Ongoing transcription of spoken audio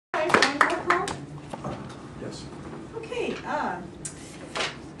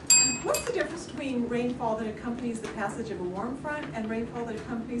between rainfall that accompanies the passage of a warm front and rainfall that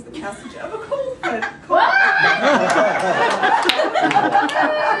accompanies the passage of a cold front.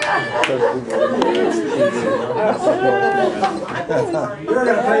 You're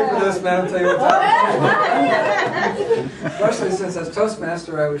going to pay for this, Madam Table Topics. Especially since as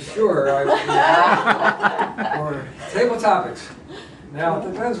Toastmaster, I was sure I would be for Table Topics. Now,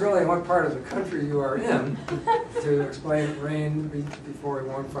 it depends really on what part of the country you are in to explain rain before a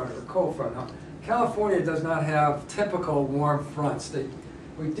warm front or a cold front. Now, California does not have typical warm fronts.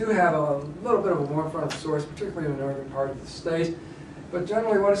 We do have a little bit of a warm front of sorts, particularly in the northern part of the state. But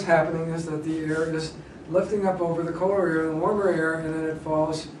generally what is happening is that the air is lifting up over the colder air and the warmer air, and then it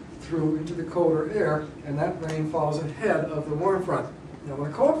falls through into the colder air, and that rain falls ahead of the warm front. Now, when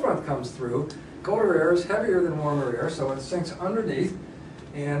a cold front comes through, colder air is heavier than warmer air, so it sinks underneath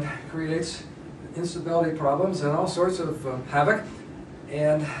and creates instability problems and all sorts of havoc,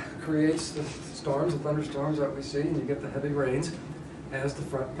 and creates the storms, the thunderstorms that we see, and you get the heavy rains as the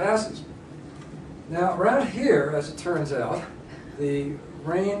front passes. Now, around here, as it turns out, the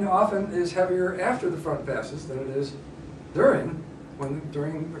rain often is heavier after the front passes than it is during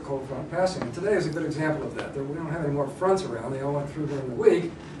the cold front passing. And today is a good example of that. We don't have any more fronts around. They all went through during the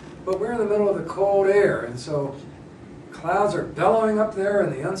week. But we're in the middle of the cold air, and so clouds are bellowing up there in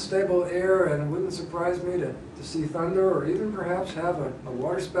the unstable air, and it wouldn't surprise me to see thunder or even perhaps have a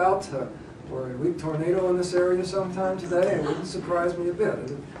water spout or a weak tornado in this area sometime today. It wouldn't surprise me a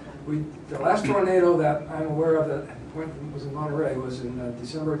bit. The last tornado that I'm aware of that was in Monterey was in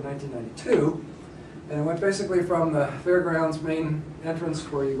December of 1992, and it went basically from the fairgrounds main entrance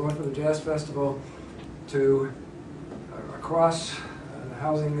where you go in for the jazz festival to across the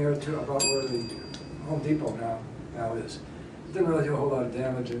housing there to about where the Home Depot now is. It didn't really do a whole lot of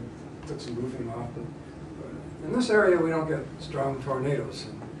damage. It took some roofing off, but in this area we don't get strong tornadoes.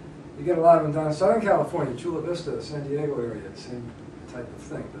 And you get a lot of them down in Southern California, Chula Vista, San Diego area, the same type of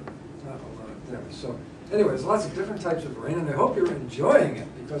thing, but not a lot of damage. So anyways, lots of different types of rain, and I hope you're enjoying it,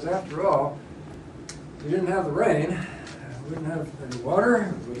 because after all, if we didn't have the rain, we wouldn't have any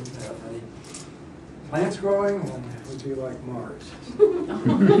water, we wouldn't have any plants growing, and it would be like Mars.